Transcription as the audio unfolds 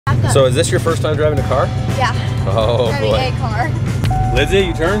So is this your first time driving a car? Yeah. Oh driving boy. a car. Lizzy,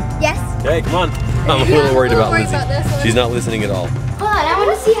 you turn? Yes. Okay, come on. I'm a little worried about Lizzy. She's not listening at all. Hold on, I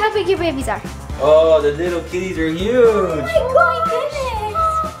want to see how big your babies are. Oh, the little kitties are huge. Oh my goodness.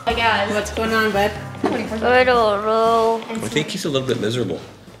 Oh my God. What's going on, bud? I think he's a little bit miserable.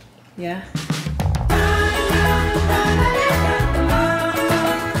 Yeah.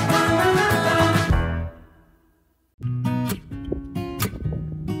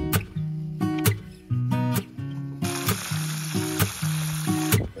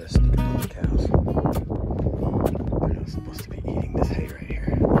 Let's sneak up on the cows. They're not supposed to be eating this hay right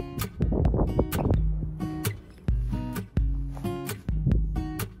here.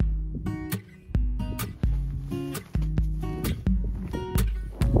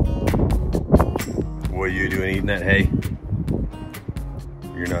 What are you doing eating that hay?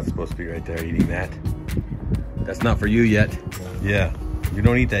 You're not supposed to be right there eating that. That's not for you yet. Yeah, you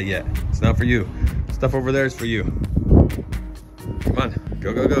don't eat that yet. It's not for you. Stuff over there is for you. Come on,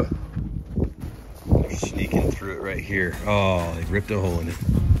 go, go, go. They're sneaking through it right here. Oh, they ripped a hole in it.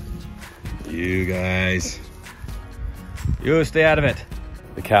 You guys, you stay out of it.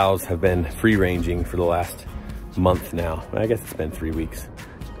 The cows have been free ranging for the last month now. I guess it's been 3 weeks.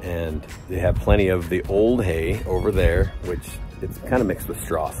 And they have plenty of the old hay over there, which it's kind of mixed with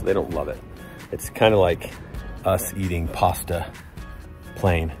straw, so they don't love it. It's kind of like us eating pasta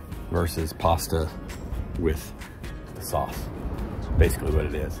plain versus pasta with the sauce. Basically what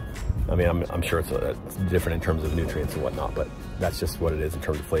it is. I mean, I'm sure it's different in terms of nutrients and whatnot, but that's just what it is in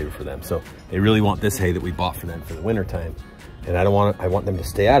terms of flavor for them. So they really want this hay that we bought for them for the winter time. And I want them to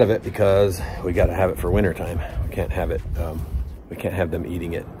stay out of it because we got to have it for winter time. We can't have it, we can't have them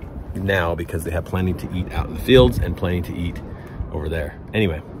eating it now because they have plenty to eat out in the fields and plenty to eat over there.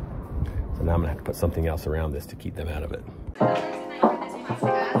 Anyway, so now I'm gonna have to put something else around this to keep them out of it.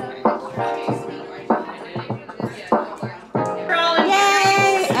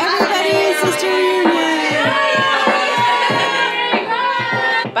 Yay! Everybody, sister reunion!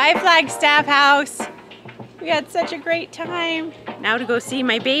 Bye, Flagstaff House. We had such a great time. Now to go see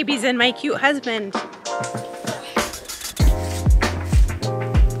my babies and my cute husband.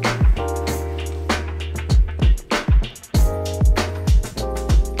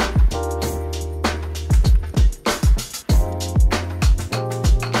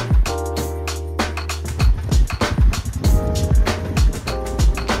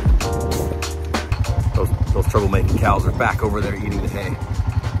 Those troublemaking cows are back over there eating the hay.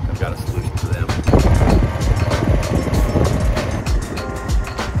 I've got a solution for them.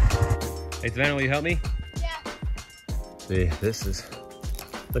 Hey Savannah, will you help me? Yeah. See,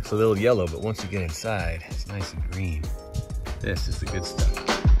 looks a little yellow, but once you get inside, it's nice and green. This is the good stuff.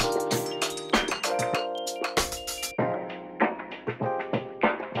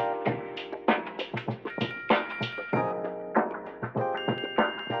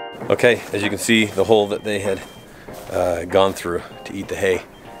 Okay, as you can see, the hole that they had gone through to eat the hay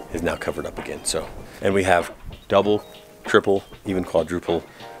is now covered up again. So, and we have double, triple, even quadruple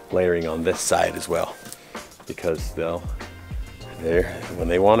layering on this side as well, because when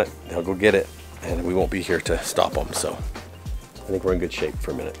they want it, they'll go get it, and we won't be here to stop them. So, I think we're in good shape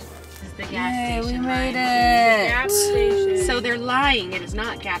for a minute. The gas station. We made it. Gas station. So they're lying. It is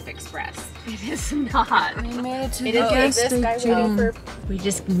not Gap Express. It is not. We made it to the gas station. We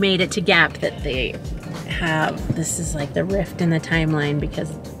just made it to Gap that they have. This is like the rift in the timeline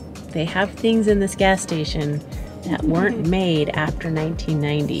because they have things in this gas station that weren't made after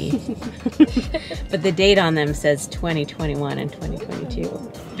 1990. But the date on them says 2021 and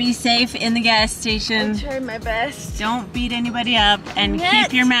 2022. Be safe in the gas station. I'm trying my best. Don't beat anybody up and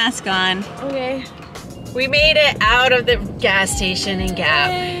keep your mask on. Okay. We made it out of the gas station in Gap.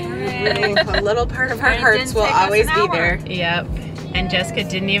 A little part of our hearts will always be there. Yep. And Jessica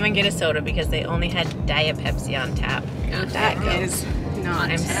didn't even get a soda because they only had Diet Pepsi on tap. That is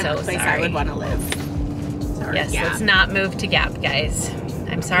not I'm so a place sorry. I would want to live. Sorry. Yes, let's not move to Gap, guys.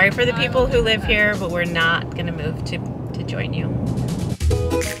 I'm sorry for the people who live here, but we're not going to move to join you.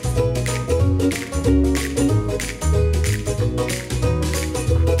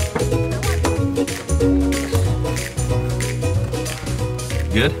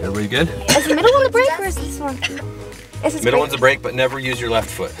 Good? Everybody good? Is the middle one the brake or is this one? Middle one's a brake, but never use your left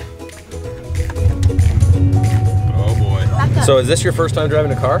foot. Oh boy. So is this your first time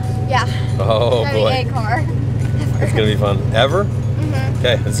driving a car? Yeah. Oh boy. Driving a car. It's gonna be fun. Ever? Mm-hmm.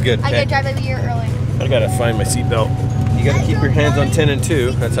 Okay, that's good. I Okay. gotta drive a year early. I gotta find my seatbelt. You gotta keep your hands on 10 and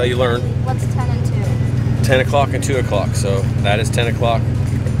 2. That's how you learn. What's 10 and 2? 10 o'clock and 2 o'clock. So that is 10 o'clock.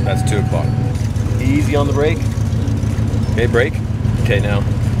 That's 2 o'clock. Easy on the brake. Okay, brake. Okay, now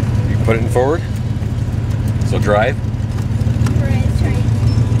Put it in forward. So drive.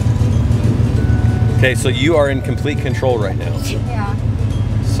 Okay, so you are in complete control right now. Yeah.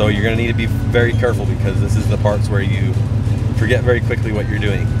 So you're gonna need to be very careful because this is the parts where you forget very quickly what you're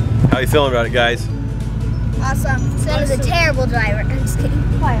doing. How you feeling about it, guys? Awesome. Savannah's a terrible driver. I'm just kidding.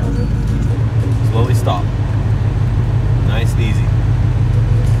 Quiet, Lizzy. Slowly stop. Nice and easy.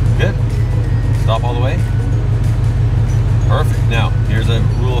 Good. Stop all the way. Perfect. Now, here's a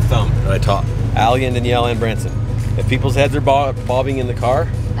rule of thumb that I taught Allie and Danielle and Branson. If people's heads are bobbing in the car,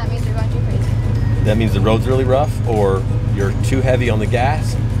 That means you're going too crazy. that means the road's really rough, or you're too heavy on the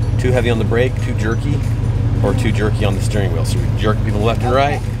gas, too heavy on the brake, too jerky, or too jerky on the steering wheel. So you're jerking people left and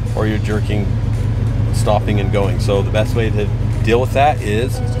right, or you're jerking, stopping and going. So the best way to deal with that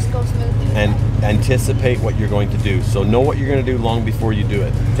is Just go smoothly. and anticipate what you're going to do. So know what you're going to do long before you do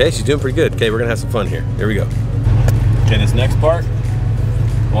it. Okay, she's doing pretty good. Okay, we're going to have some fun here. Here we go. Okay, this next part,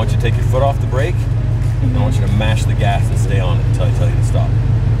 I want you to take your foot off the brake, and I want you to mash the gas and stay on it until I tell you to stop.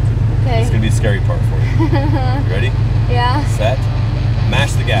 Okay. It's going to be the scary part for you. Ready? Yeah. Set.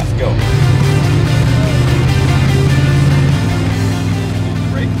 Mash the gas. Go.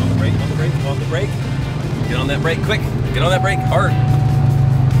 Brake, on the brake, on the brake, on the brake. Get on that brake, quick. Get on that brake, hard.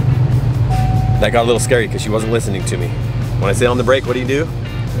 That got a little scary because she wasn't listening to me. When I say on the brake, what do you do?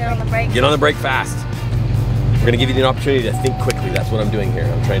 Get on the brake. Get on the brake fast. We're gonna give you the opportunity to think quickly. That's what I'm doing here.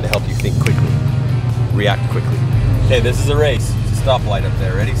 I'm trying to help you think quickly. React quickly. Okay, this is a race. It's a stoplight up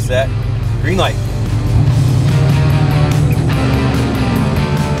there. Ready, set, green light.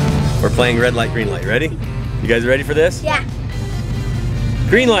 We're playing red light, green light. Ready? You guys ready for this? Yeah.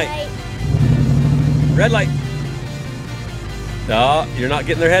 Green light. Red light. No, you're not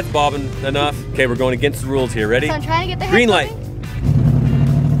getting their heads bobbing enough. Okay, we're going against the rules here. Ready? So I'm trying to get the Green light.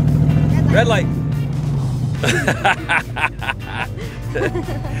 Red light.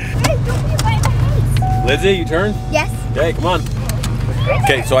 Lizzy, you turn? Yes. Okay, come on.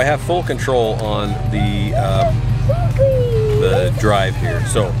 Okay, so I have full control on the drive here.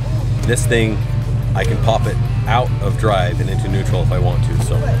 So this thing, I can pop it out of drive and into neutral if I want to.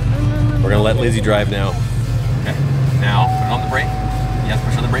 So we're gonna let Lizzy drive now. Okay. Now put it on the brake. You have to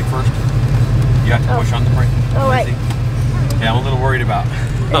push on the brake first. You have to push on the brake. Oh, right. Lizzy. Okay, I'm a little worried about.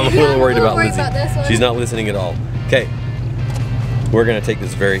 I'm a little worried about Lizzy. She's not listening at all. Okay, we're gonna take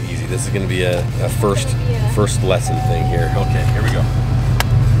this very easy. This is gonna be a first lesson thing here. Okay, here we go.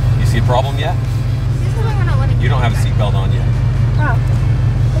 You see a problem yet? You don't have a seatbelt on yet. Oh.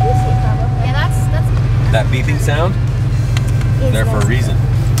 I do see a problem. Yeah, that's That beeping sound is there for a reason.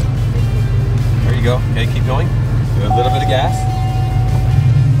 There you go. Okay, keep going. Do a little bit of gas.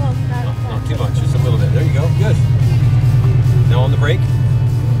 Not too much, just a little bit. There you go. Good. Now on the brake.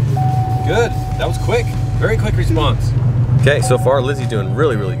 Good. That was quick. Very quick response. Okay, so far Lizzy's doing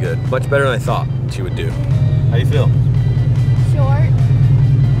really, really good. Much better than I thought she would do. How you feel? short.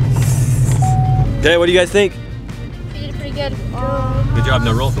 Okay, what do you guys think? You did pretty good. Good job.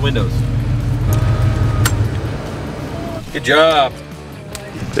 Now roll up the windows. Good job.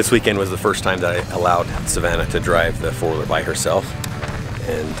 This weekend was the first time that I allowed Savannah to drive the four-wheeler by herself,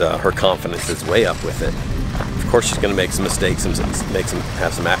 and her confidence is way up with it. Of course, she's going to make some mistakes and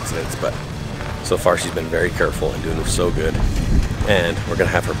have some accidents, but so far she's been very careful and doing so good. And we're going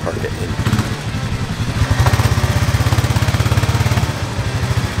to have her park it in.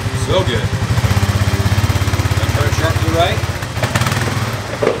 So good. Turn sharp to the right.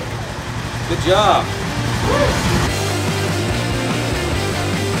 Good job.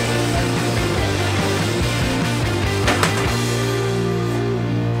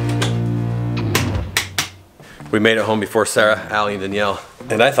 We made it home before Sarah, Allie, and Danielle.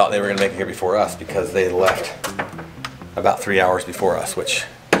 And I thought they were gonna make it here before us because they left about 3 hours before us, which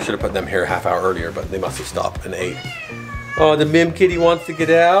should have put them here a half hour earlier, but they must have stopped and ate. Oh, the Mim Kitty wants to get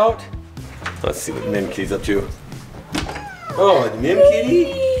out. Let's see what Mim Kitty's up to. Oh, the Mim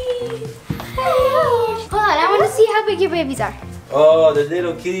Kitty? Hold on, I want to see how big your babies are. Oh, the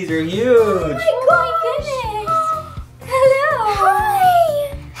little kitties are huge. Oh my goodness. Hello.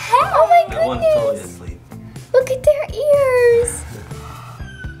 Hi. Hi. Oh my That one's totally asleep. Look at their ears.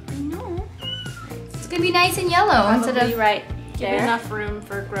 I know. It's gonna be nice and yellow instead of right there. Give enough room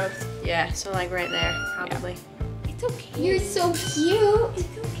for growth. Yeah, so like right there, probably. Yeah. It's okay. You're so cute.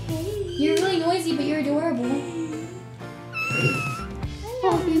 It's okay. You're really noisy, but you're adorable.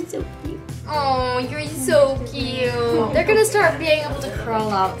 Oh, you're so cute. Oh, you're so cute. They're gonna start being able to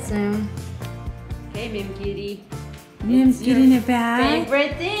crawl out soon. Hey, Mim Kitty. Mim's getting it back.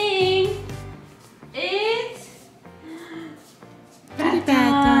 Favorite thing. It's bath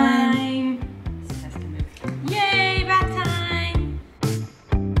time. Yay, bath time.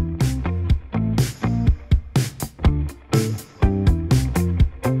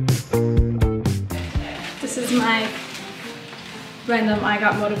 random, I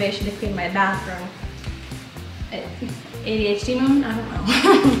got motivation to clean my bathroom. ADHD moment? I don't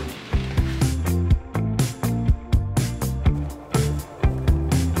know.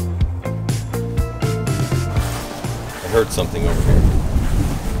 I heard something over here.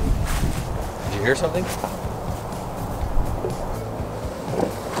 Did you hear something?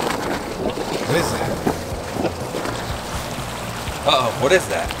 What is that? Uh-oh, what is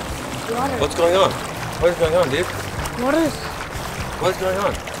that? Water. What's going on? What is going on, dude? Water's What's going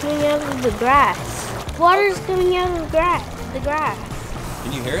on? coming out of the grass. Water's coming out of the grass.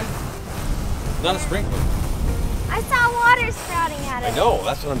 Can you hear it? It's not a sprinkler. I saw water sprouting out of I know,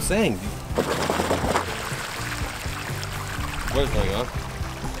 that's what I'm saying. What is going on?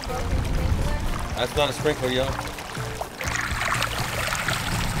 That's not a sprinkler, yo.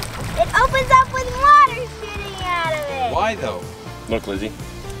 It opens up with water shooting out of it. Why though? Look, Lizzie.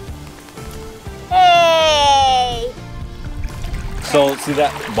 Hey! So, see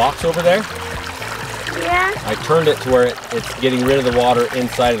that box over there? Yeah? I turned it to where it's getting rid of the water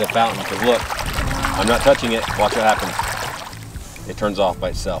inside of the fountain. Because look, I'm not touching it. Watch what happens. It turns off by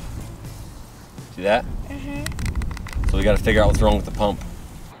itself. See that? Mm-hmm. So we got to figure out what's wrong with the pump.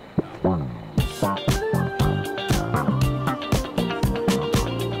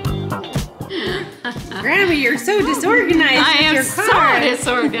 Grandma, you're so disorganized I with am your so cards.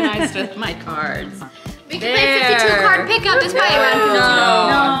 disorganized with my cards. We can play 52 card pickup. This way around.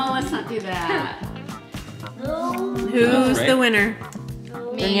 No, let's not do that. Who's the winner?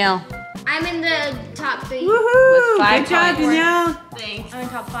 Danielle. I'm in the top 3. Woohoo! Five Good job, points. Danielle. Thanks. I'm in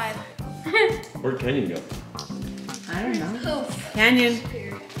top 5. Where'd Canyon go? I don't know. Canyon.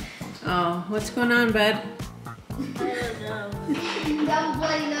 Oh, what's going on, bud?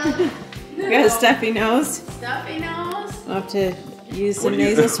 You got a stuffy nose? Stuffy nose. I'll have to use some What do you-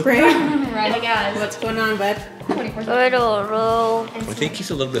 nasal spray. Right, guys. What's going on, bud? Roll. I think he's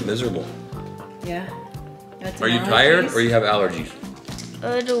a little bit miserable. Yeah. That's Are you allergies. tired or you have allergies?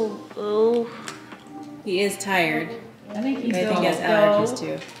 He is tired. I think he's I think he has allergies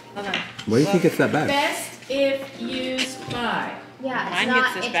too. Why do you think it's that bad? Best if used by. Yeah, it's Mine not,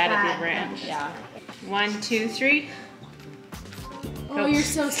 gets this it's bad at your bad. brand. Yeah. 1, 2, 3. Oh, you're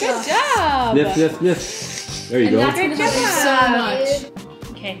so Good soft. job. Sniff, sniff, sniff. There you And go. that's gonna help you so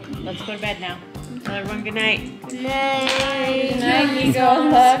much. Okay, let's go to bed now. Tell everyone good night. Nice. Night, Eagle.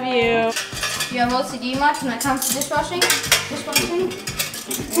 Love you. You have OCD much when it comes to dishwashing?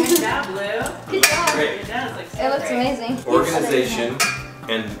 Good job, Blue. Good job. Great. It does look It looks amazing. Organization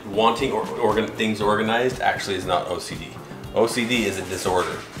and wanting things organized actually is not OCD. OCD is a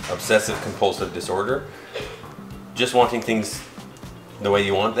disorder, obsessive compulsive disorder. Just wanting things the way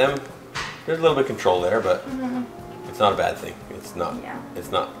you want them, there's a little bit of control there, but it's not a bad thing. It's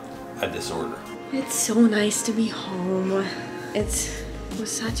not a disorder. It's so nice to be home. It was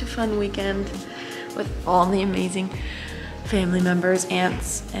such a fun weekend with all the amazing family members,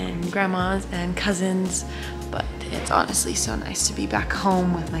 aunts and grandmas and cousins, but it's honestly so nice to be back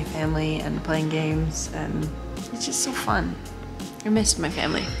home with my family and playing games, and it's just so fun. I missed my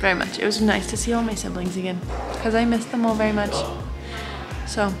family very much. It was nice to see all my siblings again because I missed them all very much.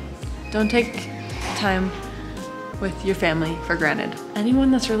 So don't take time with your family for granted.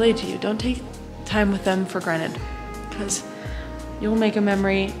 Anyone that's related to you, don't take time with them for granted because you'll make a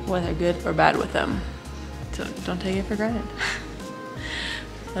memory whether good or bad with them. So don't take it for granted.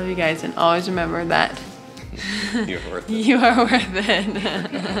 Love you guys, and always remember that You're worth it. you are worth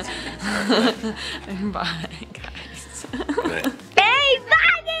it. Bye.